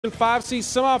5C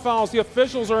semifinals, the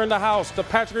officials are in the house. The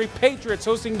Patrick Patriots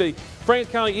hosting the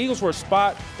Franklin County Eagles for a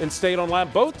spot in state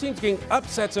online. Both teams getting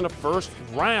upsets in the first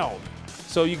round.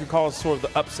 So you could call it sort of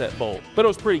the upset bowl. But it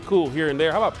was pretty cool here and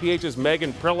there. How about PH's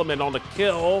Megan Perlman on the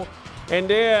kill? And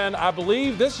then I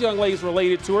believe this young lady's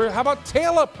related to her. How about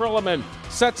Taylor Perlman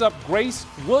sets up Grace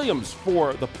Williams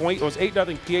for the point? It was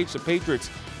 8-0 PH. The Patriots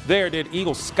there did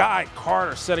Eagles Sky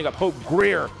Carter setting up Hope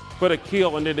Greer for the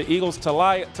kill. And then the Eagles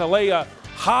Talaya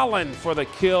Holland for the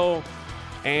kill,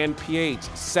 and PH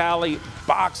Sally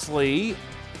Boxley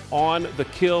on the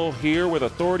kill here with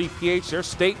authority. PH, they're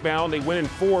state bound. They win in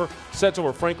 4 sets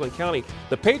over Franklin County.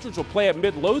 The Patriots will play at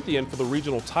Midlothian for the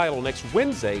regional title next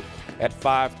Wednesday at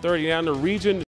 5:30. Down the region.